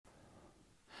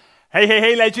Hey, hey,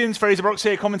 hey, legends. Fraser Brooks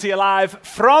here, coming to you live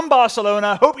from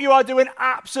Barcelona. Hope you are doing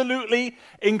absolutely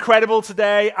incredible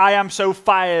today. I am so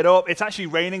fired up. It's actually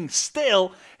raining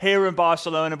still here in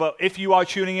Barcelona, but if you are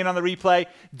tuning in on the replay,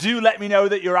 do let me know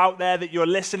that you're out there, that you're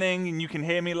listening, and you can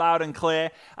hear me loud and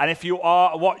clear. And if you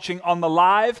are watching on the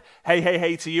live, hey, hey,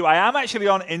 hey to you. I am actually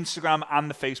on Instagram and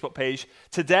the Facebook page.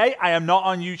 Today, I am not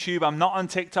on YouTube. I'm not on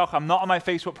TikTok. I'm not on my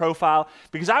Facebook profile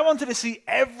because I wanted to see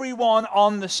everyone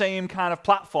on the same kind of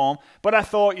platform. But I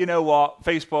thought, you know what,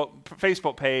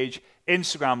 Facebook page,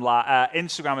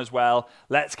 Instagram as well.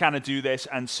 Let's kind of do this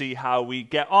and see how we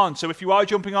get on. So if you are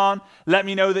jumping on, let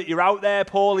me know that you're out there.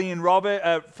 Pauline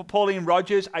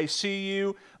Rogers, I see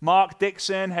you. Mark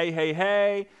Dixon, hey, hey,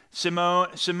 hey.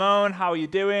 Simone, how are you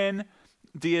doing?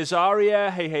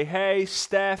 Diazaria, hey, hey, hey.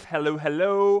 Steph, hello,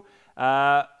 hello.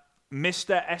 Mr.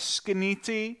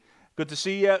 Escaniti, good to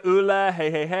see you. Ula, hey,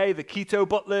 hey, hey. The Keto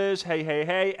Butlers, hey, hey,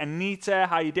 hey. Anita,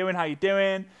 how you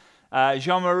doing?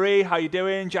 Jean-Marie, how you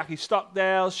doing? Jackie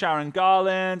Stockdale, Sharon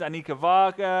Garland, Anika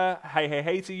Varga, hey, hey,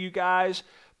 hey to you guys.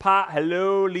 Pat,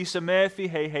 hello. Lisa Murphy,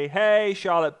 hey, hey, hey.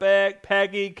 Charlotte Burke,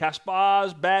 Peggy,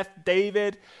 Caspars, Beth,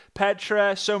 David,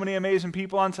 Petra, so many amazing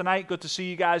people on tonight. Good to see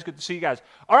you guys.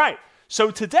 All right, so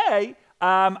today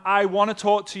I want to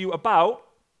talk to you about,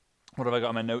 what have I got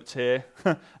on my notes here?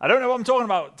 I don't know what I'm talking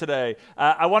about today.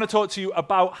 I want to talk to you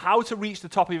about how to reach the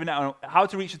top of your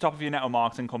network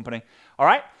marketing company. All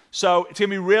right? So it's going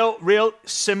to be real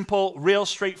simple, real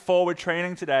straightforward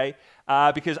training today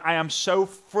because I am so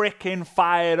freaking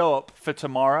fired up for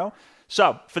tomorrow.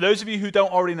 So for those of you who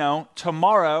don't already know,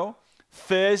 tomorrow,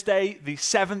 Thursday, the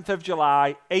 7th of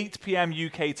July, 8 p.m.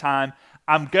 UK time,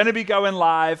 I'm going to be going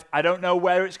live. I don't know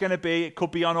where it's going to be. It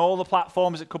could be on all the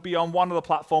platforms. It could be on one of the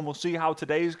platforms. We'll see how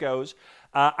today's goes.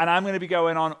 And I'm going to be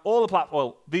going on all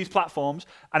these platforms,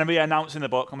 and I'm going to be announcing the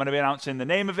book. I'm going to be announcing the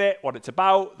name of it, what it's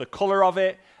about, the color of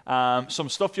it, some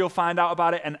stuff you'll find out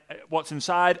about it and what's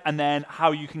inside, and then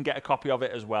how you can get a copy of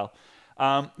it as well.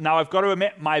 Now, I've got to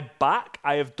admit, my back,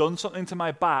 I have done something to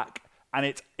my back, and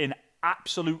it's in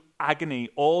absolute agony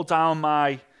all down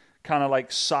my kind of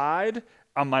like side.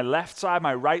 On my left side,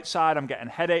 my right side, I'm getting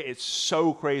headache. It's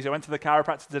so crazy. I went to the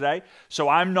chiropractor today, so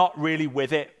I'm not really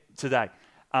with it today.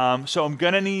 So I'm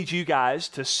going to need you guys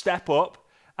to step up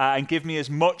and give me as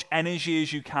much energy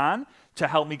as you can to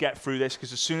help me get through this,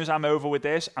 because as soon as I'm over with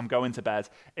this, I'm going to bed.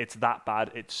 It's that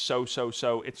bad. It's so.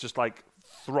 It's just like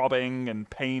throbbing and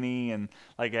painy and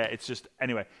like it's just,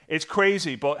 anyway, it's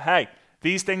crazy. But hey,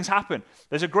 these things happen.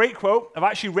 There's a great quote. I've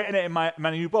actually written it in my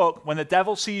new book. When the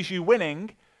devil sees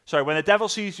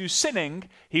you sinning,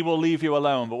 he will leave you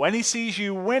alone. But when he sees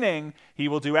you winning, he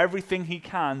will do everything he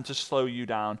can to slow you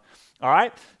down. All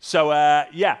right? So,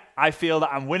 I feel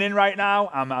that I'm winning right now.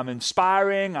 I'm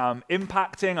inspiring. I'm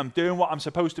impacting. I'm doing what I'm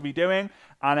supposed to be doing.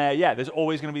 And, there's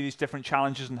always going to be these different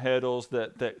challenges and hurdles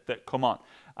that come on.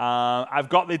 I've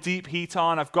got the deep heat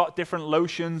on. I've got different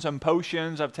lotions and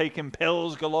potions. I've taken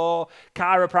pills galore,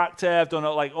 chiropractor. I've done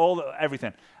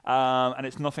everything. And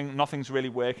it's nothing's really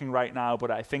working right now,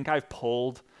 but I think I've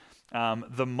pulled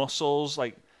the muscles,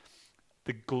 like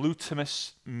the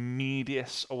glutamus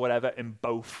medius or whatever, in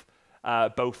both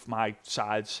my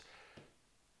sides.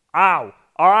 Ow!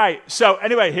 All right. So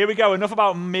anyway, here we go. Enough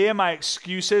about me and my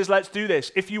excuses. Let's do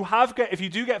this. If you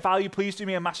do get value, please do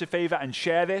me a massive favor and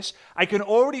share this. I can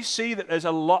already see that there's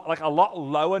a lot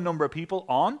lower number of people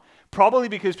on. Probably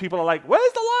because people are like,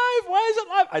 where's the live? Where is it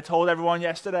live? I told everyone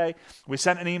yesterday. We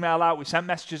sent an email out. We sent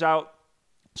messages out.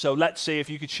 So let's see if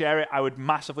you could share it. I would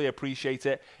massively appreciate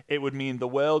it. It would mean the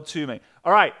world to me.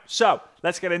 All right. So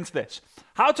let's get into this.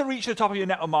 How to reach the top of your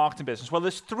network marketing business. Well,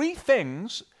 there's 3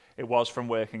 things. It was from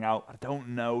working out. I don't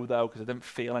know, though, because I didn't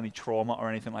feel any trauma or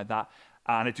anything like that.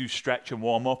 And I do stretch and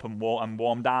warm up and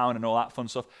warm down and all that fun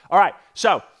stuff. All right.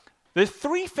 So there's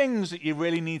 3 things that you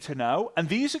really need to know, and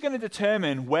these are going to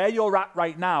determine where you're at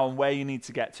right now and where you need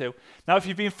to get to. Now, if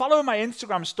you've been following my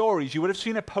Instagram stories, you would have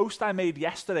seen a post I made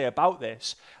yesterday about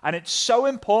this, and it's so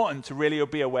important to really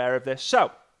be aware of this.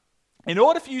 So, in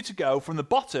order for you to go from the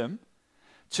bottom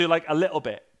to like a little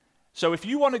bit, so if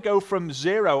you want to go from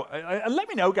 0, and let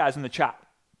me know, guys, in the chat.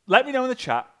 Let me know in the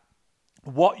chat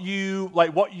what's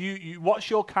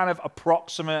your kind of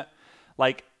approximate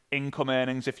like income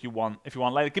earnings if you want.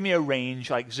 Like, give me a range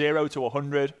like 0 to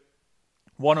 100,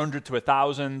 100 to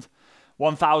 1,000,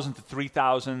 1,000 to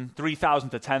 3,000, 3,000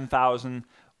 to 10,000,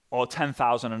 or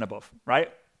 10,000 and above,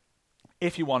 right?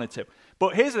 If you wanted to.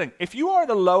 But here's the thing. If you are at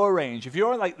the lower range, if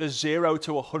you're like the 0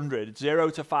 to 100, 0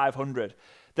 to 500,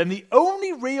 then the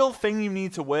only real thing you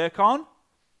need to work on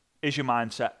is your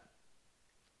mindset.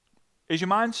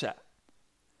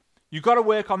 You've got to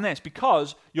work on this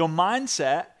because your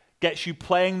mindset gets you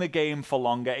playing the game for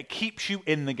longer. It keeps you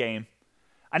in the game.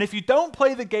 And if you don't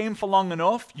play the game for long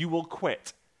enough, you will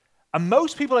quit. And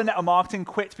most people in network marketing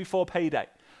quit before payday.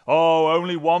 Oh,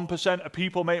 only 1% of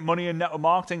people make money in network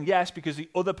marketing. Yes, because the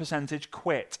other percentage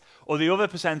quit. Or the other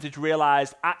percentage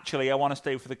realized, actually, I want to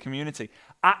stay for the community.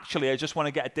 Actually, I just want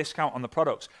to get a discount on the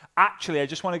products. Actually, I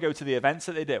just want to go to the events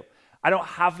that they do. I don't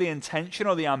have the intention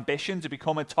or the ambition to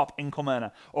become a top income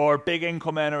earner or a big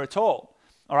income earner at all.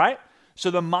 All right? So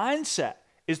the mindset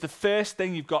is the first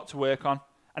thing you've got to work on.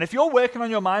 And if you're working on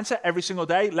your mindset every single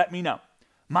day, let me know.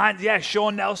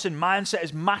 Sean Nelson, mindset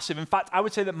is massive. In fact, I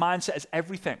would say that mindset is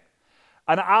everything.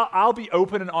 And I'll be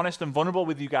open and honest and vulnerable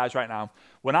with you guys right now.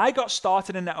 When I got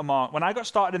started in network marketing, when I got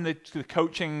started in the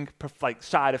coaching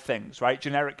side of things, right,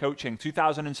 generic coaching,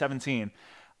 2017,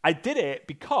 I did it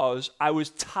because I was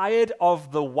tired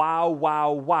of the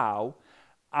wow,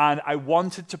 and I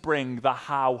wanted to bring the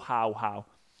how.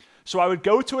 So I would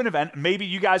go to an event. Maybe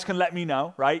you guys can let me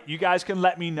know, right? You guys can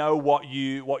let me know what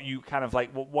you kind of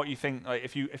like, what you think, like,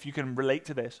 if you can relate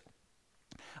to this.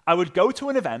 I would go to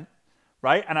an event,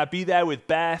 right? And I'd be there with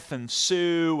Beth and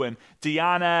Sue and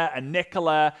Deanna and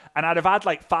Nicola, and I'd have had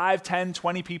like 5, 10,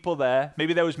 20 people there.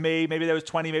 Maybe there was me, maybe there was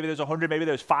 20, maybe there was 100, maybe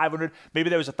there was 500, maybe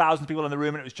there was 1,000 people in the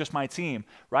room and it was just my team,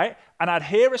 right? And I'd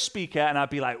hear a speaker and I'd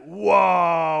be like,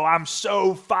 whoa, I'm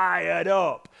so fired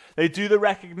up. They do the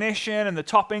recognition and the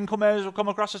top income earners will come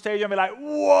across the stage and be like,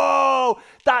 whoa,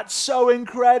 that's so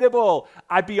incredible.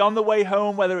 I'd be on the way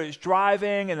home, whether it's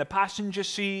driving, in the passenger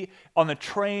seat, on a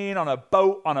train, on a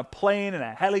boat, on a plane, in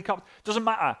a helicopter. Doesn't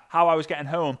matter how I was getting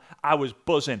home, I was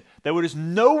buzzing. There was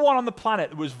no one on the planet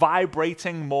that was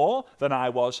vibrating more than I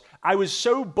was. I was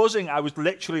so buzzing, I was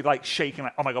literally like shaking,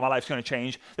 like, oh my God, my life's going to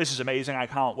change. This is amazing. I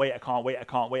can't wait.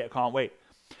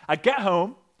 I'd get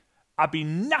home. I'd be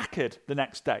knackered the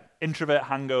next day. Introvert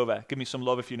hangover. Give me some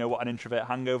love if you know what an introvert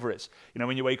hangover is. You know,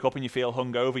 when you wake up and you feel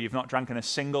hungover, you've not drank a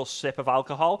single sip of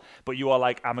alcohol, but you are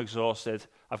like, I'm exhausted.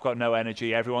 I've got no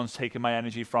energy. Everyone's taking my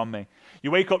energy from me. You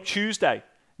wake up Tuesday.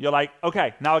 You're like,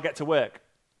 okay, now I get to work.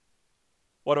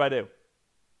 What do I do?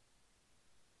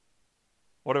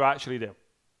 What do I actually do?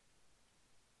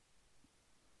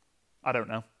 I don't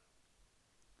know.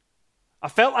 I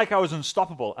felt like I was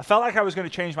unstoppable. I felt like I was going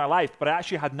to change my life, but I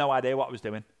actually had no idea what I was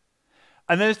doing.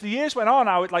 And then as the years went on,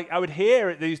 I would hear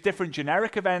at these different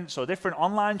generic events or different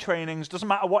online trainings, doesn't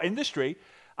matter what industry,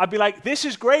 I'd be like, this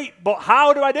is great, but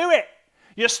how do I do it?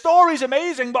 Your story's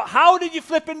amazing, but how did you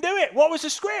flip and do it? What was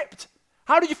the script?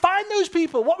 How did you find those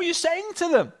people? What were you saying to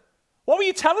them? What were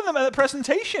you telling them at the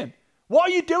presentation? What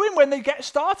are you doing when they get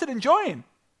started and join?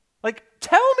 Like,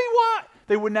 tell me what.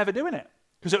 They were never doing it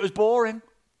because it was boring.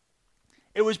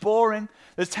 It was boring.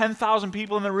 There's 10,000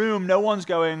 people in the room. No one's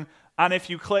going, and if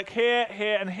you click here,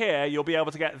 here, and here, you'll be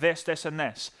able to get this, this, and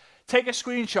this. Take a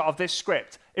screenshot of this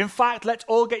script. In fact, let's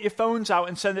all get your phones out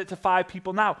and send it to 5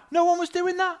 people now. No one was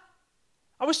doing that.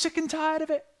 I was sick and tired of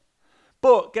it.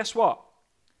 But guess what?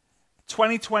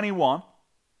 2020,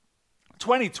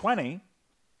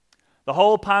 the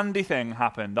whole pandy thing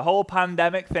happened. The whole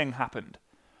pandemic thing happened.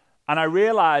 And I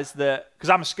realized that, because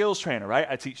I'm a skills trainer, right?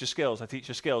 I teach you skills.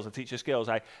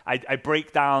 I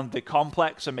break down the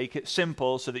complex and make it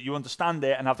simple so that you understand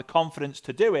it and have the confidence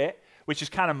to do it, which is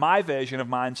kind of my version of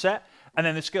mindset. And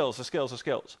then the skills.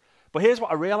 But here's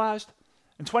what I realized.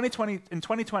 In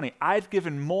 2020, I'd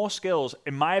given more skills,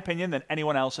 in my opinion, than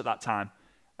anyone else at that time.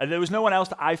 And there was no one else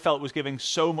that I felt was giving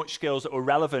so much skills that were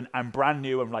relevant and brand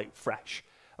new and like fresh.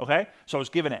 Okay? So I was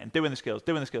giving it and doing the skills,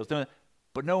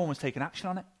 but no one was taking action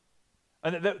on it.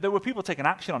 And there were people taking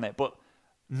action on it, but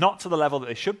not to the level that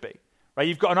they should be. Right?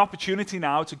 You've got an opportunity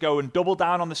now to go and double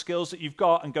down on the skills that you've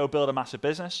got and go build a massive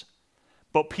business.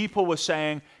 But people were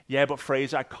saying, yeah, but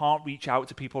Fraser, I can't reach out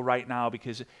to people right now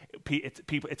because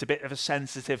it's a bit of a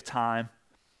sensitive time.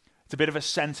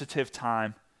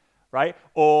 Right?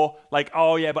 Or like,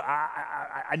 oh yeah, but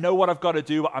I know what I've got to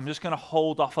do, but I'm just going to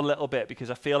hold off a little bit because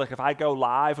I feel like if I go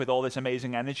live with all this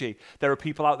amazing energy, there are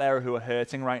people out there who are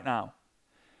hurting right now.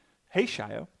 Hey,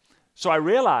 Shayo. So I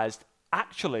realized,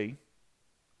 actually,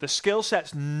 the skill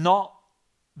set's not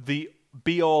the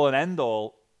be-all and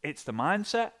end-all. It's the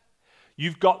mindset.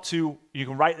 You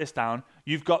can write this down,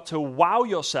 you've got to wow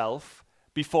yourself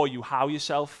before you how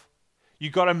yourself.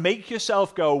 You've got to make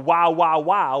yourself go,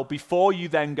 wow, before you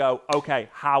then go, okay,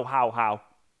 how.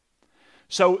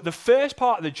 So the first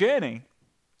part of the journey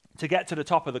to get to the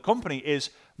top of the company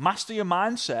is master your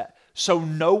mindset so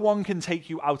no one can take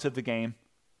you out of the game.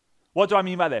 What do I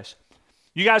mean by this?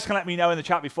 You guys can let me know in the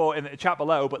chat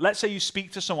below, but let's say you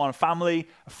speak to someone, a family,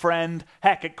 a friend,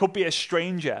 heck, it could be a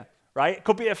stranger, right? It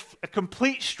could be a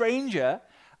complete stranger,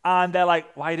 and they're like,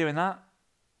 why are you doing that?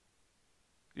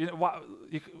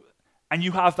 And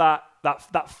you have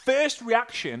that first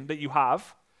reaction that you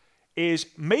have is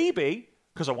maybe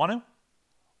because I want to,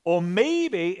 or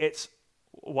maybe it's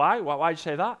why'd you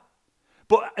say that?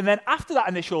 And then after that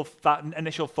initial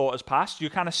thought has passed, you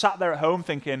kind of sat there at home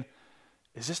thinking,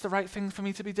 is this the right thing for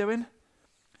me to be doing?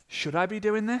 Should I be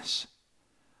doing this?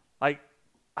 Like,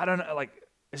 I don't know, like,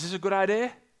 is this a good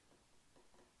idea?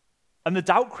 And the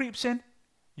doubt creeps in.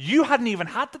 You hadn't even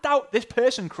had the doubt. This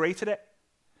person created it.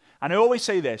 And I always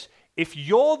say this, if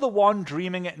you're the one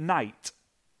dreaming at night,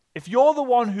 if you're the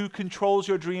one who controls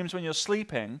your dreams when you're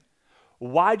sleeping,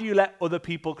 why do you let other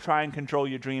people try and control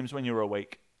your dreams when you're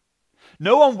awake?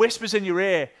 No one whispers in your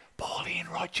ear, Pauline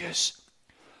Rogers,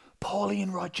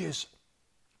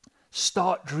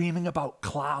 start dreaming about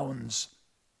clowns.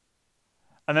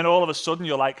 And then all of a sudden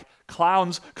you're like,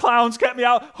 clowns, get me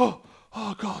out. Oh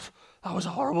God, that was a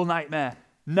horrible nightmare.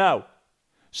 No.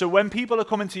 So when people are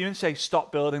coming to you and say,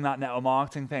 stop building that network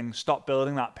marketing thing, stop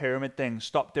building that pyramid thing,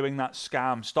 stop doing that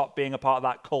scam, stop being a part of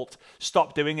that cult,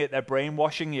 stop doing it, they're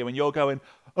brainwashing you, and you're going,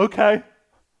 okay.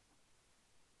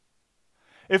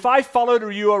 If I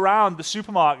followed you around the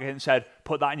supermarket and said,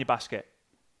 put that in your basket.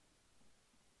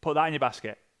 Put that in your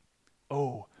basket.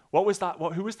 Oh, what was that?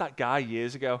 Who was that guy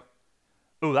years ago?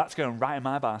 Oh, that's going right in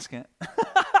my basket.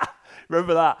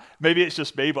 Remember that? Maybe it's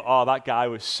just me, but that guy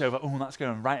was so, that's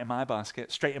going right in my basket,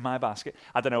 straight in my basket.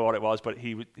 I don't know what it was, but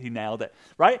he nailed it,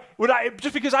 right?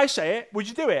 Just because I say it, would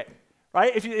you do it?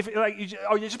 Right? If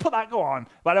you just put that, go on.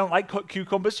 But I don't like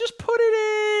cucumbers, just put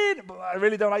it in. But I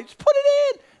really don't like, just put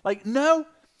it in. Like, no,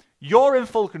 you're in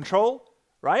full control,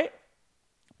 right?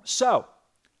 So,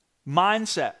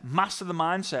 mindset, master the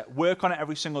mindset, work on it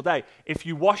every single day. If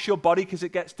you wash your body because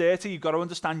it gets dirty, you've got to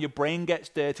understand your brain gets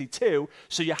dirty too,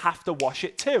 so you have to wash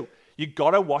it too. You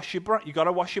got to wash your you got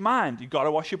to wash your mind, you got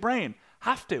to wash your brain.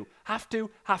 Have to.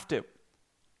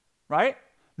 Right?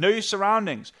 Know your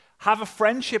surroundings. Have a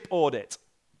friendship audit.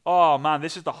 Oh man,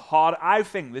 I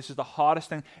think this is the hardest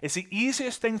thing. It's the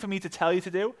easiest thing for me to tell you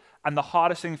to do and the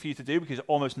hardest thing for you to do because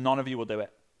almost none of you will do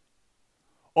it.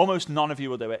 Almost none of you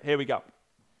will do it. Here we go.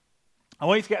 I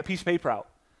want you to get a piece of paper out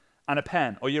and a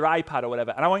pen or your iPad or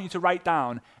whatever, and I want you to write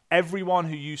down everyone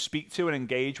who you speak to and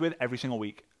engage with every single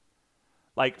week.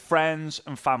 Like friends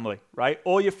and family, right?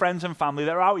 All your friends and family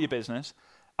that are out of your business.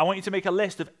 I want you to make a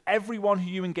list of everyone who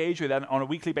you engage with on a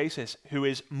weekly basis who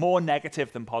is more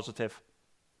negative than positive.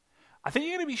 I think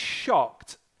you're going to be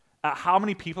shocked at how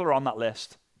many people are on that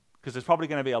list because there's probably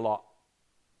going to be a lot.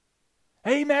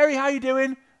 Hey, Mary, how you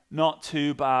doing? Not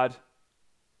too bad.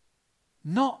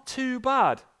 Not too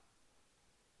bad.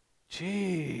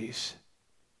 Jeez.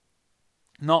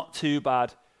 Not too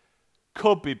bad.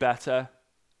 Could be better.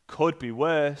 Could be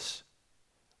worse.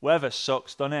 Weather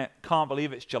sucks, doesn't it? Can't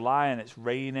believe it's July and it's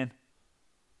raining.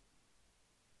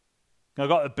 I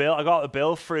got the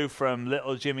bill through from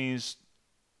little Jimmy's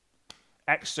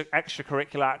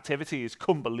extracurricular activities.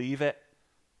 Couldn't believe it.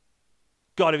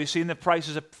 God, have you seen the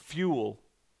prices of fuel?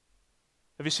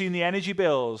 Have you seen the energy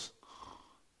bills?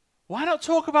 Why not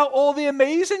talk about all the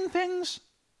amazing things?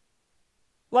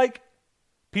 Like,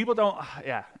 people don't...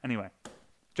 Yeah, anyway.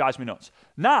 Drives me nuts.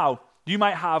 Now, you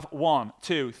might have 1,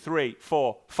 2, 3,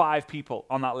 4, 5 people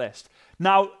on that list.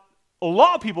 Now, a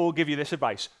lot of people will give you this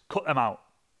advice. Cut them out.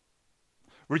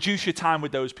 Reduce your time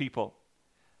with those people.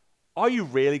 Are you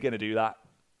really going to do that?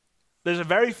 There's a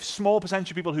very small percentage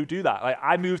of people who do that. Like,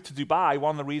 I moved to Dubai.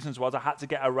 One of the reasons was I had to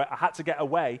get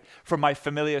away from my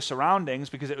familiar surroundings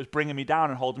because it was bringing me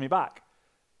down and holding me back.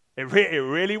 It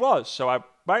really was. So I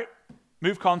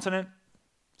move continent,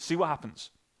 see what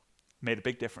happens. Made a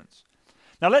big difference.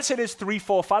 Now let's say there's 3,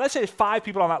 4, 5. Let's say there's 5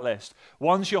 people on that list.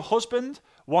 One's your husband,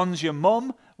 one's your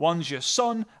mum, one's your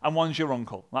son, and one's your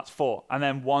uncle. That's 4. And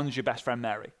then one's your best friend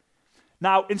Mary.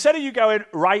 Now, instead of you going,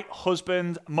 right,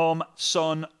 husband, mum,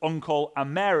 son, uncle,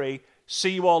 and Mary,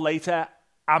 see you all later,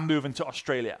 I'm moving to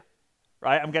Australia,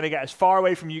 right? I'm going to get as far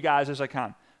away from you guys as I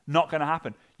can. Not going to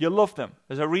happen. You love them.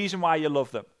 There's a reason why you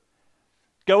love them.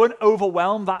 Go and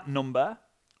overwhelm that number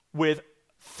with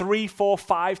 3, 4,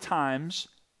 5 times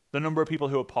the number of people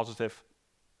who are positive.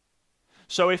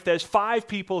 So if there's 5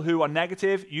 people who are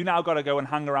negative, you now got to go and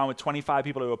hang around with 25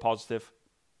 people who are positive,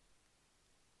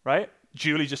 right?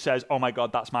 Julie just says, oh my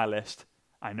God, that's my list.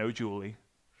 I know Julie.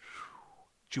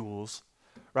 Jules.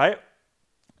 Right?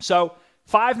 So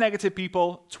 5 negative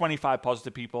people, 25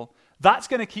 positive people. That's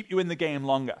going to keep you in the game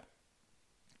longer.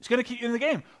 It's going to keep you in the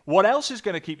game. What else is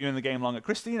going to keep you in the game longer?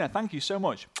 Christina, thank you so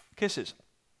much. Kisses.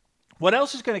 What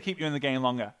else is going to keep you in the game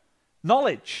longer?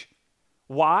 Knowledge.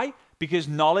 Why? Because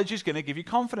knowledge is going to give you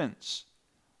confidence.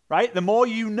 Right? The more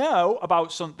you know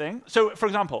about something. So, for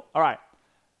example, all right.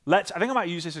 I think I might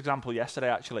use this example yesterday,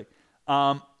 actually.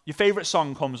 Your favorite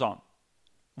song comes on.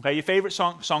 Okay, your favorite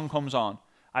song comes on.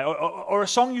 Or a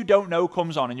song you don't know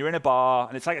comes on, and you're in a bar,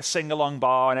 and it's like a sing-along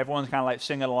bar, and everyone's kind of like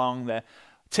singing along. They're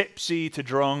tipsy to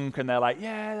drunk, and they're like,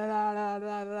 yeah, la, la,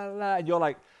 la, la, la, and you're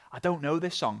like, I don't know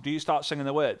this song. Do you start singing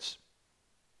the words?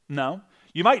 No.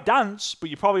 You might dance, but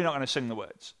you're probably not going to sing the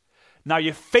words. Now,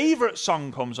 your favorite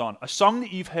song comes on, a song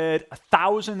that you've heard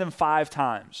 1,005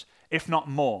 times, if not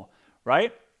more,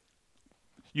 right?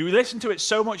 You listen to it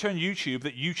so much on YouTube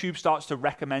that YouTube starts to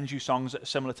recommend you songs that are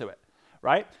similar to it,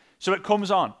 right? So it comes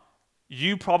on.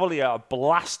 You probably are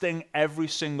blasting every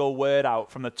single word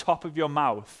out from the top of your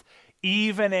mouth,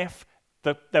 even if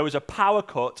there was a power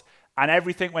cut and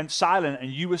everything went silent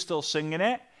and you were still singing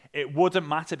it, it wouldn't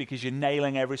matter because you're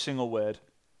nailing every single word,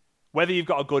 whether you've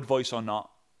got a good voice or not.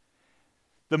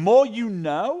 The more you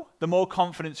know, the more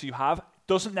confidence you have.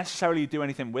 Doesn't necessarily do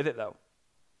anything with it though,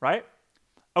 right?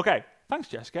 Okay, thanks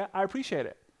Jessica, I appreciate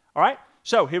it. All right,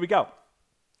 so here we go.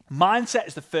 Mindset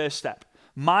is the first step.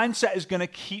 Mindset is going to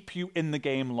keep you in the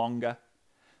game longer.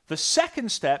 The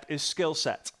second step is skill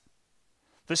set.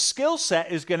 The skill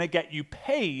set is going to get you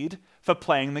paid for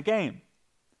playing the game.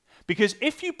 Because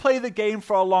if you play the game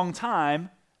for a long time,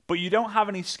 but you don't have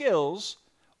any skills,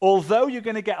 although you're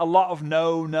going to get a lot of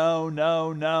no, no,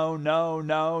 no, no, no,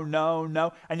 no, no,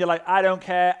 no, and you're like, I don't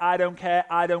care, I don't care,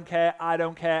 I don't care, I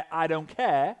don't care, I don't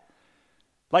care.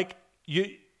 Like,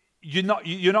 you're not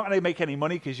going to make any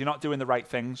money because you're not doing the right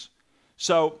things.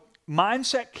 So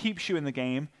mindset keeps you in the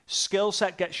game. Skill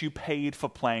set gets you paid for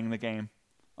playing the game.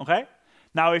 Okay?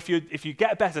 Now, if you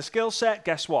get a better skill set,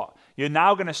 guess what? You're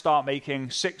now going to start making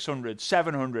 600,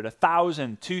 700,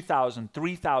 1,000, 2,000,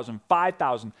 3,000,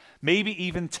 5,000, maybe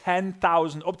even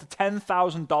 10,000, up to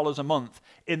 $10,000 a month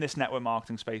in this network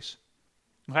marketing space.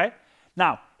 Okay?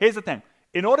 Now, here's the thing.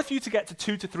 In order for you to get to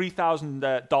 $2,000 to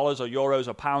 $3,000 or euros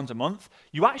or pounds a month,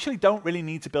 you actually don't really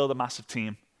need to build a massive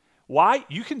team. Why?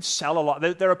 You can sell a lot.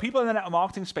 There are people in the network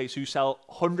marketing space who sell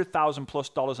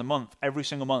 $100,000+ a month, every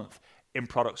single month, in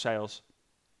product sales.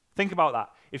 Think about that.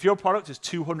 If your product is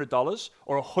 $200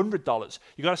 or $100,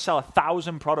 you got to sell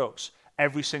 1,000 products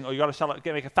every single. You got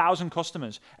to make 1,000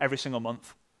 customers every single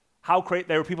month. How great!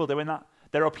 There are people doing that.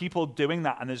 There are people doing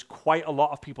that, and there's quite a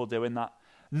lot of people doing that.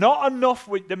 Not enough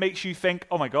that makes you think,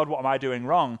 oh my God, what am I doing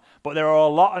wrong? But there are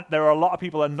a lot of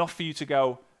people enough for you to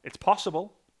go, it's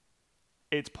possible.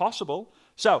 It's possible.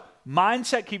 So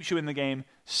mindset keeps you in the game.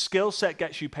 Skill set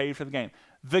gets you paid for the game.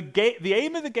 The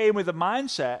aim of the game with the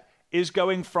mindset is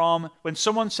going from when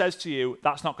someone says to you,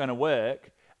 that's not going to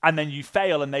work, and then you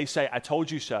fail and they say, I told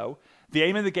you so. The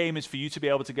aim of the game is for you to be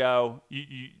able to go,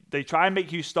 they try and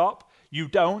make you stop. You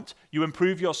don't. You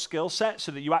improve your skill set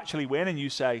so that you actually win and you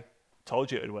say,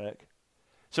 told you it would work.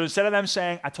 So instead of them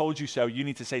saying, I told you so, you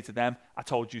need to say to them, I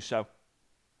told you so.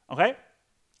 Okay?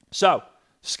 So,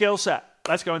 skill set.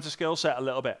 Let's go into skill set a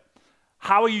little bit.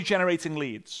 How are you generating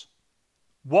leads?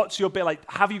 What's your bit like?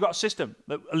 Have you got a system?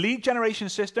 A lead generation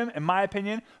system, in my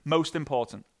opinion, most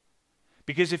important.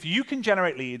 Because if you can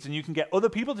generate leads and you can get other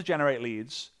people to generate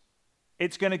leads,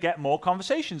 it's going to get more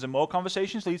conversations, and more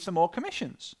conversations leads to more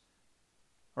commissions.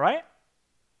 Right?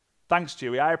 Thanks,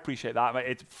 Dewey. I appreciate that.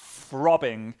 It's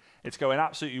throbbing. It's going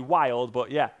absolutely wild.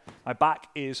 But yeah, my back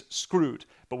is screwed.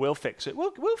 But we'll fix it.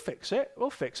 We'll fix it. We'll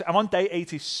fix it. I'm on day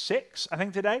 86, I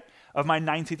think, today, of my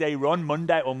 90-day run.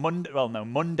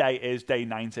 Monday is day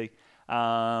 90.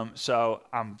 So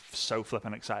I'm so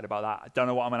flipping excited about that. I don't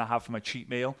know what I'm going to have for my cheat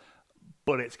meal,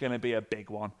 but it's going to be a big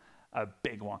one. A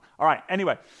big one. All right.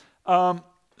 Anyway,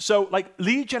 so like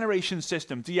lead generation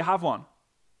system, do you have one?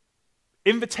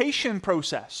 Invitation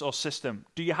process or system,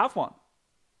 do you have one?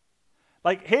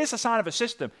 Like, here's a sign of a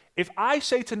system. If I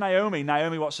say to Naomi,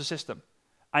 what's the system?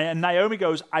 And Naomi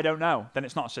goes, I don't know, then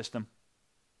it's not a system.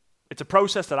 It's a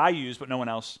process that I use, but no one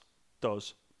else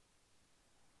does.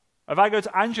 If I go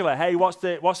to Angela, hey, what's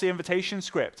the invitation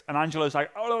script? And Angela's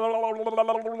like, I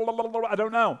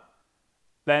don't know.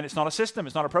 Then it's not a system,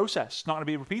 it's not a process. It's not going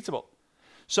to be repeatable.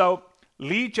 So,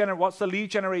 what's the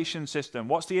lead generation system?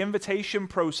 What's the invitation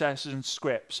process and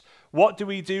scripts? What do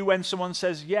we do when someone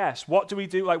says yes? What do we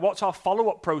do? Like, what's our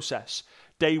follow-up process?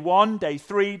 Day 1, day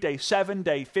 3, day 7,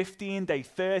 day 15, day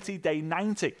 30, day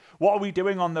 90. What are we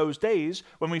doing on those days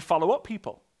when we follow up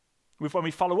people? When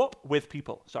we follow up with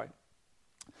people, sorry.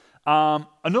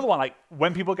 Another one, like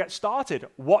when people get started,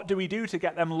 what do we do to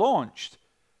get them launched?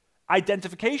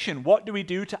 Identification, what do we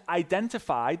do to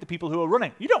identify the people who are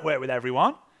running? You don't work with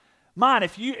everyone. Man,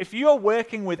 if you're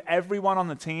working with everyone on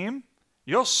the team,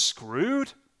 you're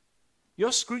screwed.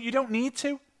 You're screwed. You don't need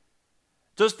to.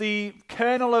 Does the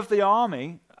colonel of the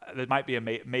army, there might be a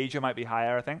major, might be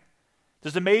higher, I think.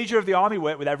 Does the major of the army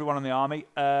work with everyone in the army?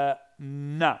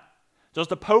 No. Does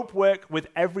the Pope work with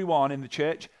everyone in the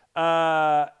church?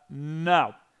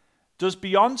 No. Does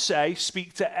Beyonce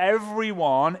speak to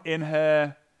everyone in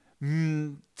her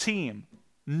team?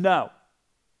 No.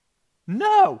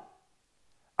 No.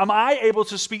 Am I able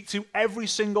to speak to every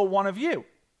single one of you?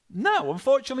 No,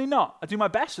 unfortunately not. I do my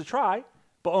best to try,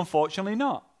 but unfortunately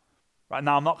not. Right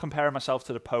now, I'm not comparing myself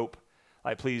to the Pope.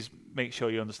 Like, please make sure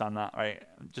you understand that, right?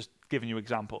 I'm just giving you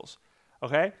examples,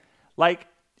 okay? Like,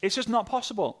 it's just not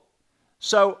possible.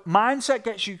 So, mindset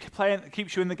gets you playing,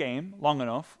 keeps you in the game long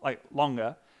enough, like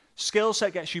longer. Skill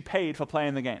set gets you paid for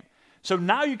playing the game. So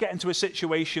now you get into a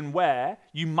situation where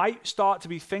you might start to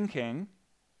be thinking,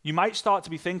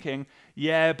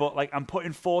 yeah, but like I'm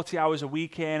putting 40 hours a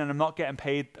week in and I'm not getting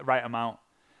paid the right amount.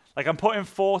 Like I'm putting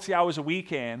 40 hours a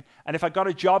week in, and if I got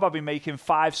a job, I'd be making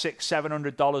 $500,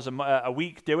 $600, $700 a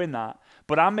week doing that.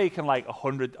 But I'm making like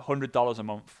 $100 a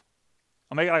month.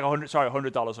 I'm making like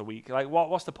 $100 a week. Like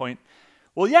what's the point?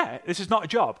 Well, yeah, this is not a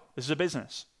job. This is a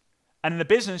business. And in the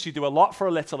business, you do a lot for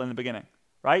a little in the beginning,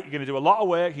 right? You're going to do a lot of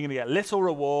work. You're going to get little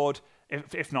reward,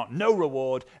 if not no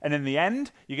reward. And in the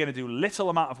end, you're going to do little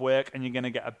amount of work and you're going to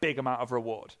get a big amount of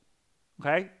reward.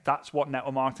 Okay? That's what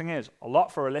network marketing is. A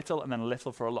lot for a little and then a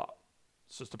little for a lot.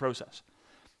 It's just the process.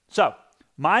 So,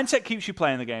 mindset keeps you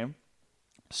playing the game.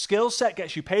 Skill set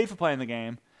gets you paid for playing the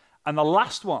game. And the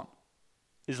last one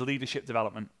is leadership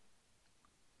development.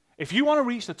 If you want to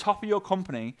reach the top of your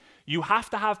company, you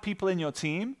have to have people in your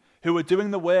team who are doing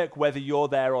the work whether you're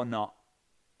there or not.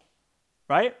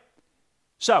 Right?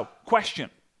 So,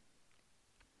 question.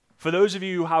 For those of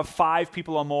you who have 5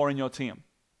 people or more in your team,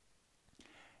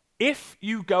 if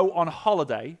you go on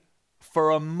holiday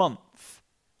for a month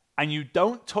and you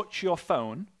don't touch your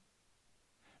phone,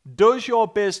 does your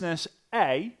business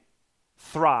A,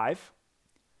 thrive?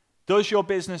 Does your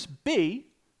business B,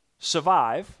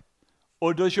 survive?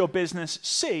 Or does your business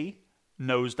C,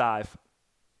 nosedive?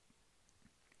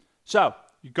 So,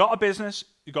 you've got a business,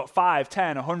 you've got 5,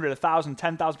 10, 100, 1,000,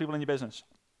 10,000 people in your business.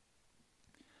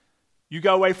 You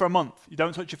go away for a month, you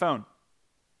don't touch your phone.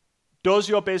 Does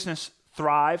your business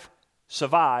thrive,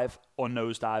 survive, or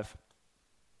nosedive?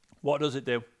 What does it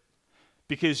do?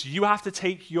 Because you have to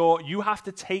take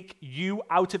you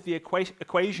out of the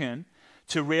equation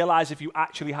to realize if you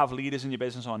actually have leaders in your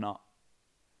business or not.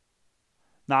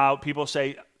 Now,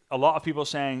 a lot of people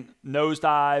saying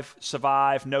nosedive,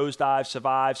 survive, nosedive,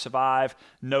 survive, survive,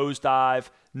 nosedive,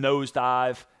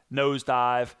 nosedive,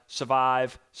 nosedive,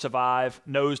 survive, survive,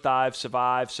 nosedive,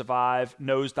 survive, survive,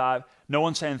 nosedive. No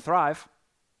one's saying thrive.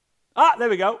 Ah, there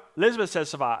we go. Elizabeth says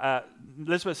survive.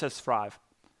 Elizabeth says thrive.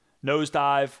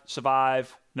 Nosedive,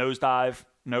 survive, nosedive,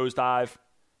 nosedive,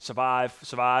 survive,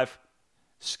 survive.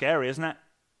 Scary, isn't it?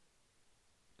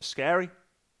 Scary.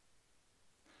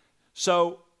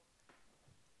 So,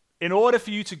 in order for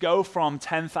you to go from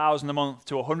 10,000 a month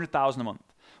to 100,000 a month,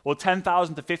 or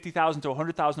 10,000 to 50,000 to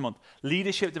 100,000 a month,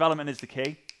 leadership development is the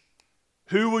key.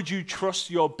 Who would you trust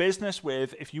your business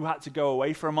with if you had to go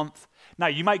away for a month? Now,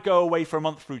 you might go away for a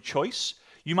month through choice.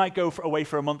 You might go away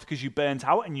for a month because you burnt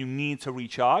out and you need to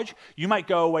recharge. You might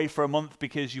go away for a month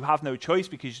because you have no choice,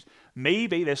 because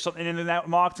maybe there's something in the network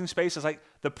marketing space. It's like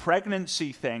the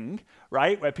pregnancy thing,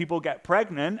 right? Where people get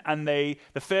pregnant and the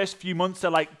first few months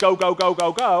they're like, go, go, go,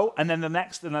 go, go. And then the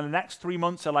next 3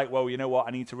 months they're like, well, you know what?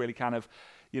 I need to really kind of,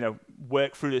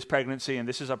 work through this pregnancy and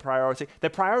this is a priority.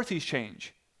 Their priorities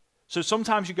change. So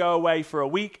sometimes you go away for a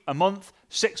week, a month,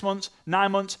 6 months, 9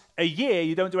 months, a year,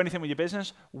 you don't do anything with your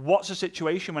business. What's the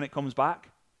situation when it comes back?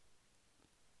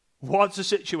 What's the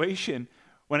situation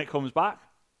when it comes back?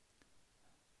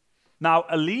 Now,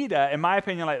 a leader, in my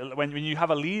opinion, like when you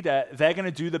have a leader, they're going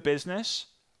to do the business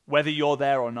whether you're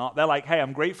there or not. They're like, hey,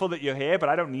 I'm grateful that you're here, but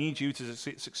I don't need you to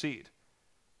succeed.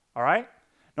 All right?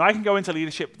 Now, I can go into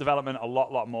leadership development a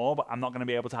lot more, but I'm not going to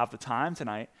be able to have the time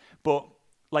tonight. But,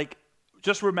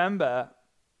 just remember,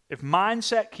 if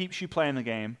mindset keeps you playing the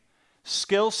game,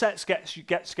 skill set gets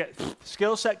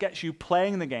you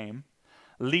playing the game,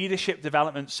 leadership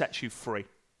development sets you free.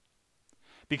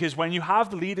 Because when you have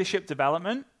the leadership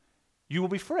development, you will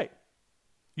be free.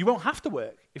 You won't have to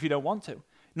work if you don't want to.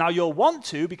 Now, you'll want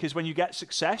to, because when you get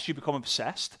success, you become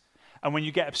obsessed. And when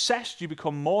you get obsessed, you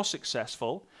become more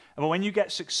successful. And when you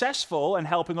get successful and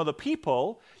helping other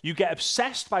people, you get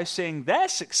obsessed by seeing their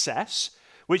success,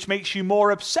 which makes you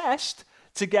more obsessed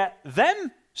to get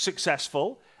them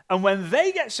successful. And when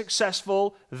they get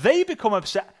successful, they become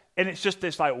obsessed. And it's just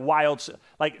this wild,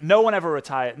 no one ever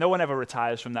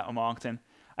retires from network marketing.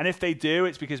 And if they do,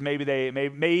 it's because maybe they've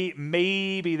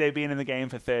been in the game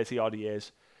for 30 odd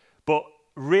years. But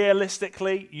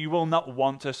realistically, you will not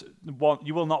want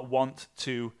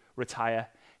to retire.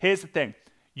 Here's the thing.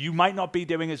 You might not be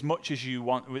doing as much as you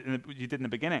did in the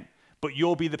beginning, but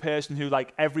you'll be the person who,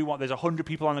 like, there's 100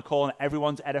 people on the call and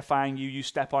everyone's edifying you. You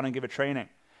step on and give a training.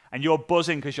 And you're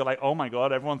buzzing because you're like, oh my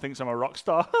God, everyone thinks I'm a rock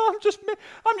star. I'm just me.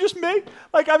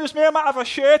 Like, I'm just me. I might have a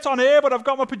shirt on here, but I've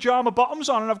got my pajama bottoms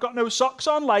on and I've got no socks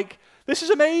on. Like, this is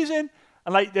amazing.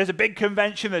 And like, there's a big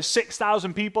convention. There's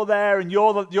 6,000 people there, and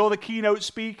you're the keynote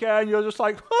speaker, and you're just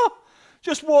like,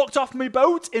 just walked off my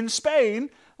boat in Spain.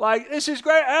 Like, this is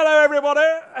great. Hello, everybody.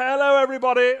 Hello,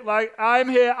 everybody. Like, I'm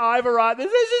here. I've arrived.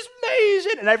 This is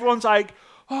amazing. And everyone's like,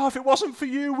 oh, if it wasn't for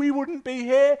you, we wouldn't be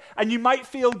here. And you might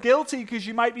feel guilty because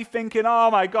you might be thinking, oh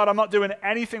my God, I'm not doing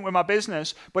anything with my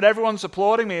business, but everyone's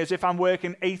applauding me as if I'm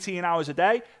working 18 hours a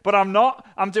day. But I'm not.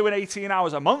 I'm doing 18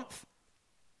 hours a month.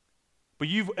 But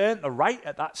you've earned the right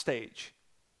at that stage.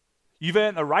 You've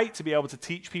earned the right to be able to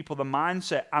teach people the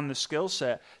mindset and the skill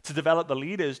set to develop the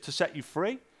leaders to set you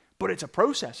free. But it's a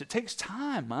process. It takes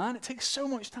time, man. It takes so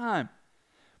much time.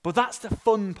 But that's the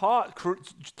fun part.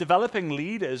 Developing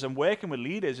leaders and working with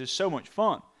leaders is so much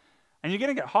fun. And you're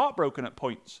going to get heartbroken at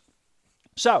points.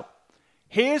 So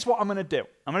here's what I'm going to do.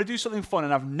 I'm going to do something fun,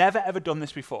 and I've never, ever done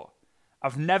this before.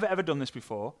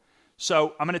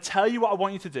 So I'm going to tell you what I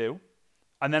want you to do,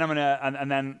 and then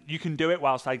and then you can do it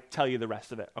whilst I tell you the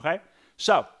rest of it, okay?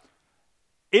 So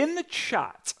in the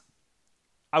chat,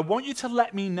 I want you to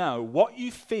let me know what you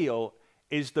feel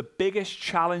is the biggest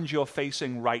challenge you're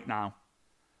facing right now.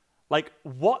 Like,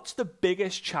 what's the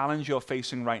biggest challenge you're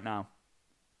facing right now?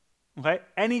 Okay?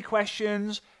 Any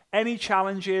questions, any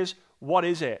challenges, what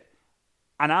is it?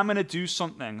 And I'm going to do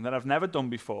something that I've never done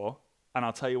before, and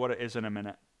I'll tell you what it is in a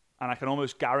minute. And I can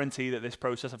almost guarantee that this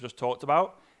process I've just talked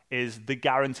about is the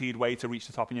guaranteed way to reach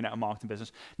the top in your network marketing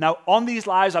business. Now, on these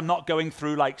lives, I'm not going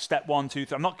through like step 1, 2,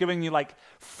 3. I'm not giving you like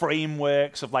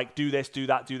frameworks of like do this, do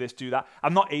that, do this, do that.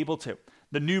 I'm not able to.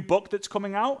 The new book that's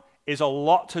coming out is a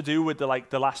lot to do with the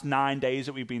last 9 days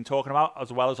that we've been talking about,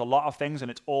 as well as a lot of things, and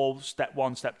it's all step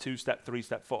 1, step 2, step 3,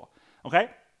 step 4. Okay?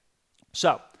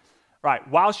 So, right,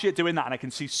 whilst you're doing that, and I can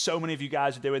see so many of you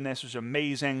guys are doing this, which is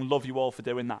amazing. Love you all for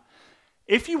doing that.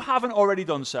 If you haven't already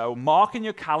done so, mark in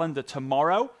your calendar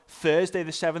tomorrow, Thursday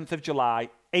the 7th of July,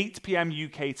 8 p.m.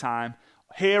 UK time,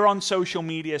 here on social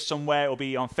media somewhere. It'll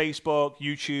be on Facebook,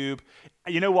 YouTube.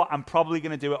 You know what? I'm probably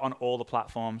going to do it on all the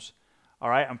platforms. All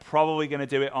right? I'm probably going to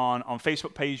do it on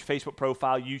Facebook page, Facebook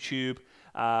profile, YouTube,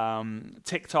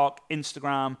 TikTok,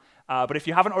 Instagram. But if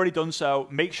you haven't already done so,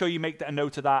 make sure you make a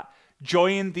note of that.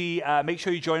 Make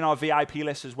sure you join our VIP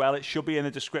list as well. It should be in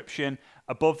the description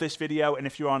above this video. And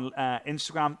if you're on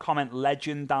Instagram, comment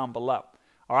legend down below.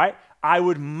 All right? I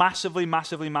would massively,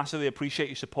 massively, massively appreciate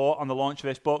your support on the launch of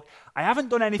this book. I haven't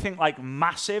done anything like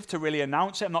massive to really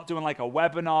announce it. I'm not doing like a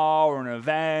webinar or an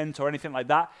event or anything like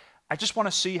that. I just want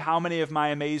to see how many of my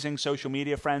amazing social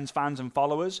media friends, fans, and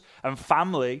followers and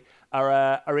family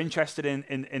are interested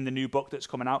in the new book that's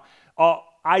coming out.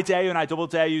 I Dare You and I Double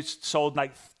Dare You sold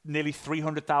like nearly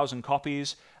 300,000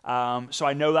 copies. So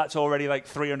I know that's already like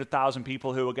 300,000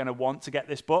 people who are going to want to get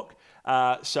this book.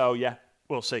 So yeah,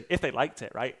 we'll see if they liked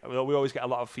it, right? We always get a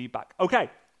lot of feedback. Okay,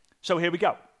 so here we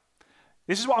go.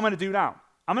 This is what I'm going to do now.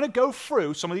 I'm going to go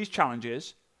through some of these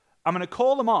challenges. I'm going to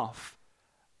call them off.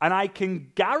 And I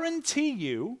can guarantee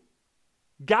you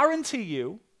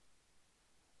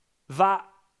that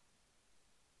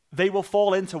they will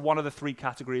fall into one of the 3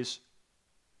 categories.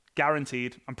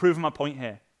 Guaranteed. I'm proving my point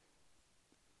here.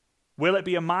 Will it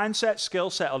be a mindset,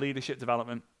 skill set, or leadership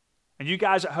development? And you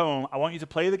guys at home, I want you to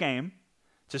play the game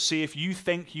to see if you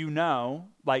think you know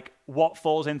like what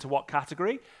falls into what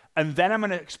category. And then I'm going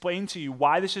to explain to you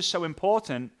why this is so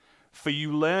important for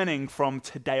you learning from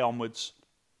today onwards.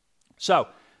 So,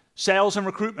 sales and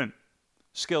recruitment,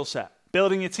 skill set.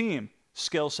 Building your team,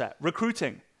 skill set.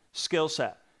 Recruiting, skill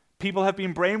set. People have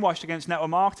been brainwashed against network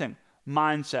marketing,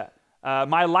 mindset.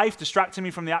 My life distracting me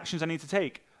from the actions I need to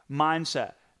take,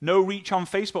 mindset. No reach on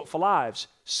Facebook for lives,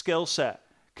 skill set.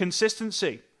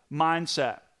 Consistency,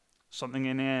 mindset. Something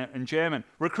in German.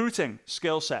 Recruiting,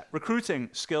 skill set. Recruiting,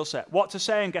 skill set. What to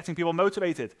say and getting people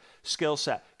motivated, skill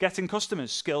set. Getting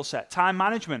customers, skill set. Time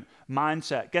management,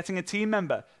 mindset. Getting a team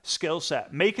member, skill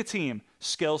set. Make a team,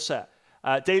 skill set.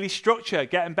 Daily structure,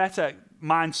 getting better,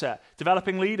 mindset.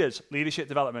 Developing leaders, leadership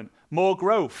development. More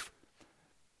growth,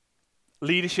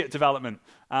 leadership development.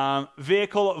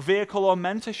 Vehicle or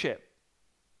mentorship.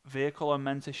 Vehicle or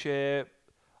mentorship.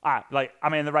 Am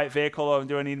I in the right vehicle or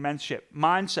do I need mentorship?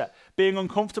 Mindset. Being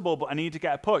uncomfortable, but I need to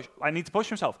get a push. I need to push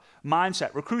myself.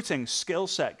 Mindset. Recruiting. Skill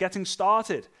set. Getting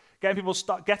started.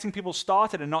 getting people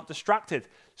started and not distracted,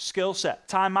 skill set.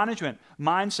 Time management,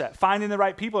 mindset. Finding the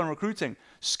right people and recruiting,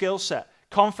 skill set.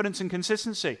 Confidence and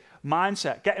consistency,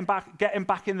 mindset. Getting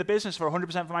back in the business for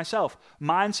 100% for myself,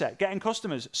 mindset. Getting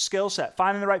customers, skill set.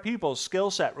 Finding the right people,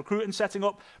 skill set. Recruiting, setting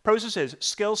up processes,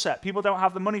 skill set. People don't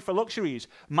have the money for luxuries,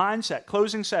 mindset.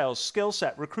 Closing sales, skill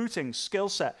set. Recruiting, skill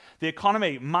set. The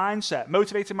economy, mindset.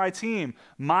 Motivating my team,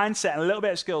 mindset and a little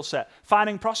bit of skill set.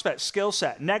 Finding prospects, skill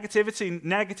set.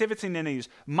 Negativity ninnies,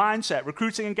 mindset.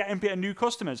 Recruiting and getting new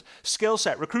customers, skill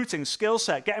set. Recruiting, skill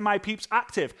set. Getting my peeps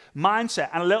active, mindset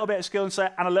and a little bit of skill set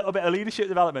and a little bit of leadership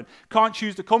development. Can't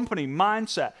choose the company,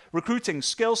 mindset. Recruiting,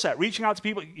 skill set. Reaching out to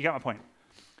people. You get my point,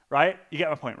 right? You get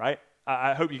my point, right?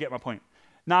 I hope you get my point.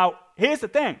 Now, here's the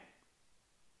thing.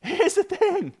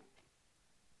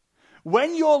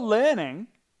 When you're learning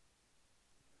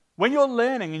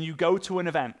and you go to an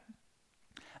event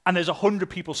and there's 100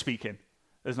 people speaking,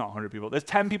 there's not 100 people, there's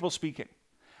 10 people speaking,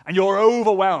 and you're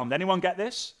overwhelmed. Anyone get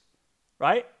this?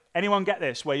 Right? Anyone get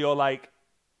this? Where you're like,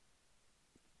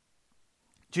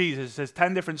 Jesus, there's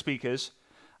 10 different speakers,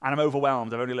 and I'm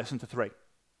overwhelmed. I've only listened to 3.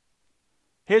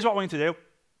 Here's what I want you to do.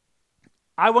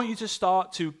 I want you to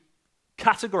start to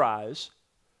categorize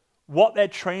what they're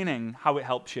training, how it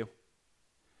helps you.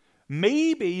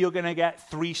 Maybe you're going to get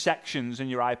 3 sections in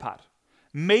your iPad.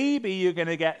 Maybe you're going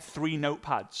to get 3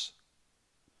 notepads.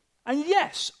 And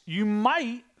yes, you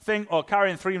might think, oh,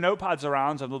 carrying 3 notepads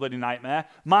around is a bloody nightmare.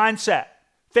 Mindset.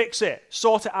 Fix it.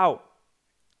 Sort it out.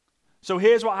 So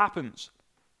here's what happens.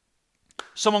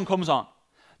 Someone comes on.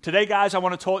 Today, guys, I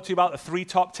want to talk to you about the 3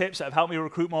 top tips that have helped me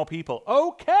recruit more people.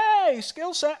 Okay,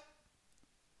 skill set.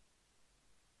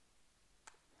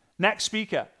 Next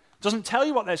speaker doesn't tell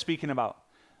you what they're speaking about.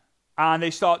 And they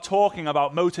start talking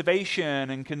about motivation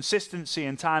and consistency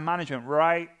and time management.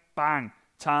 Right? Bang.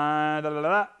 Time,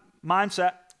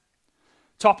 mindset.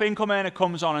 Top income earner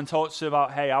comes on and talks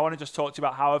about, hey, I want to just talk to you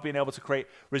about how I've been able to create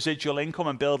residual income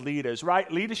and build leaders. Right?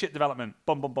 Leadership development.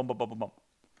 Bum, bum, bum, bum, bum, bum, bum.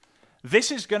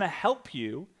 This is going to help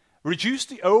you reduce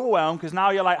the overwhelm because now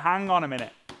you're like, hang on a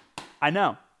minute. I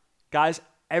know. Guys,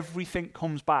 everything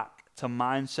comes back to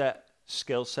mindset,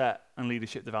 skill set, and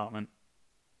leadership development.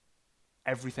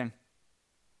 Everything.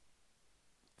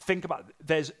 Think about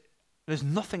it. There's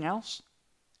nothing else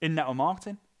in network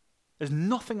marketing. There's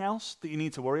nothing else that you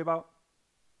need to worry about.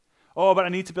 Oh, but I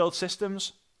need to build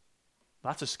systems.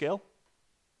 That's a skill.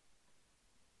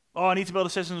 Oh, I need to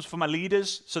build systems for my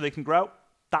leaders so they can grow.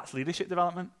 That's leadership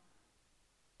development,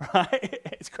 right?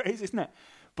 It's crazy, isn't it?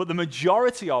 But the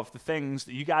majority of the things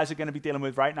that you guys are going to be dealing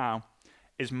with right now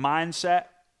is mindset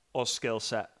or skill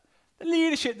set. The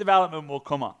leadership development will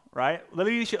come on, right? The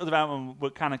leadership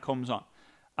development kind of comes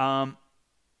on.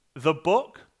 The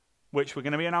book, which we're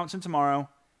going to be announcing tomorrow,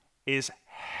 is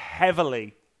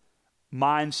heavily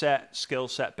mindset, skill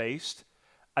set based,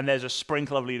 and there's a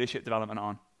sprinkle of leadership development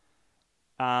on.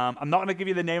 I'm not going to give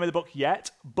you the name of the book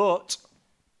yet, but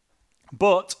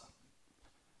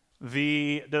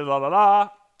the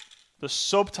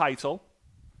subtitle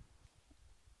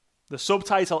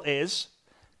is,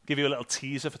 give you a little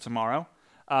teaser for tomorrow.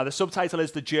 The subtitle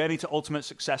is The Journey to Ultimate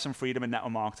Success and Freedom in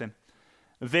Network Marketing.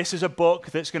 This is a book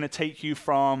that's going to take you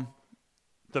from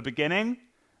the beginning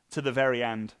to the very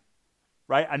end,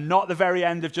 right? And not the very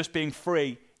end of just being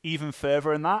free, even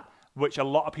further than that, which a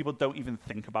lot of people don't even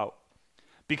think about.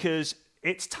 Because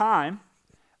it's time.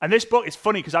 And this book is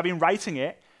funny because I've been writing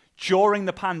it during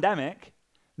the pandemic,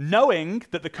 knowing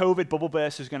that the COVID bubble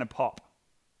burst is going to pop.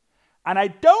 And I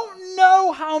don't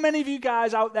know how many of you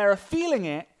guys out there are feeling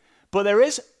it, but there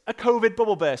is a COVID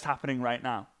bubble burst happening right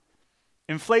now.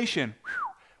 Inflation.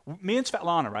 Me and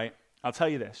Svetlana, right? I'll tell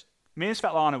you this. Me and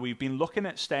Svetlana, we've been looking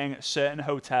at staying at a certain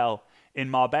hotel in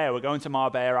Marbella. We're going to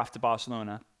Marbella after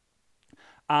Barcelona.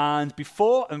 And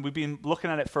we've been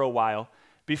looking at it for a while.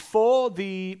 Before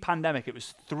the pandemic, it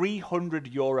was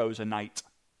 300 euros a night.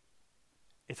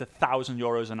 It's 1,000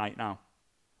 euros a night now,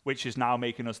 which is now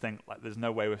making us think, like, there's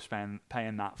no way we're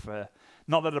paying that for...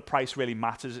 Not that the price really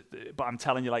matters, but I'm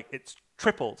telling you, like, it's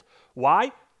tripled.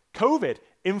 Why? COVID,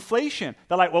 inflation.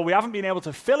 They're like, well, we haven't been able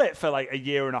to fill it for like a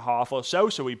year and a half or so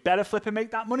we better flip and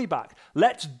make that money back.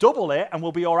 Let's double it and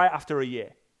we'll be all right after a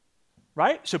year.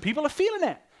 Right? So people are feeling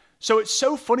it. So it's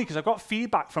so funny because I've got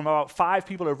feedback from about 5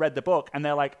 people who've read the book and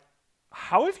they're like,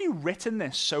 how have you written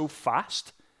this so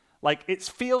fast? Like, it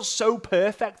feels so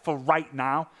perfect for right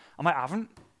now. I'm like, I haven't.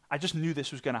 I just knew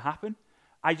this was going to happen.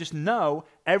 I just know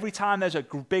every time there's a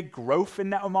big growth in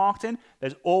network marketing,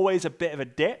 there's always a bit of a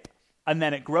dip, and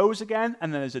then it grows again,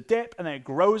 and then there's a dip, and then it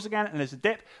grows again, and there's a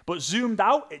dip. But zoomed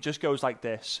out, it just goes like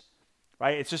this,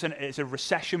 right? It's a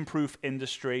recession-proof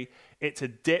industry. It's a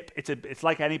dip. It's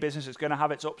like any business. It's going to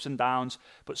have its ups and downs.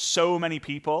 But so many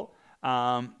people,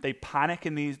 they panic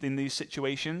in these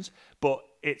situations. But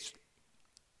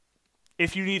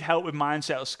if you need help with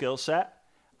mindset or skill set,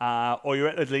 or you're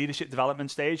at the leadership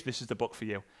development stage, this is the book for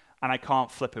you. And I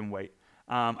can't flip and wait.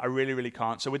 I really, really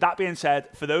can't. So with that being said,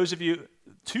 for those of you,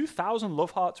 2,000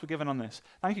 love hearts were given on this.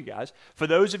 Thank you, guys. For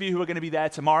those of you who are going to be there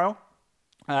tomorrow,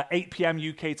 8 p.m.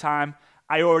 UK time,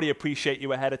 I already appreciate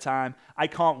you ahead of time. I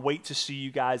can't wait to see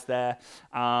you guys there.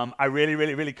 I really,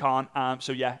 really, really can't.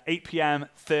 So yeah, 8 p.m.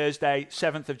 Thursday,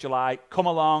 7th of July. Come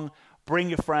along. Bring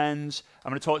your friends.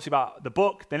 I'm going to talk to you about the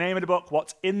book, the name of the book,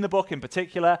 what's in the book in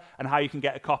particular, and how you can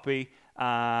get a copy.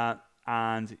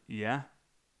 And yeah,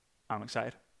 I'm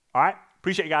excited. All right.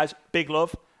 Appreciate you guys. Big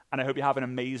love. And I hope you have an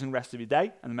amazing rest of your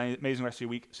day and an amazing rest of your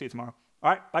week. See you tomorrow.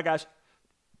 All right. Bye, guys.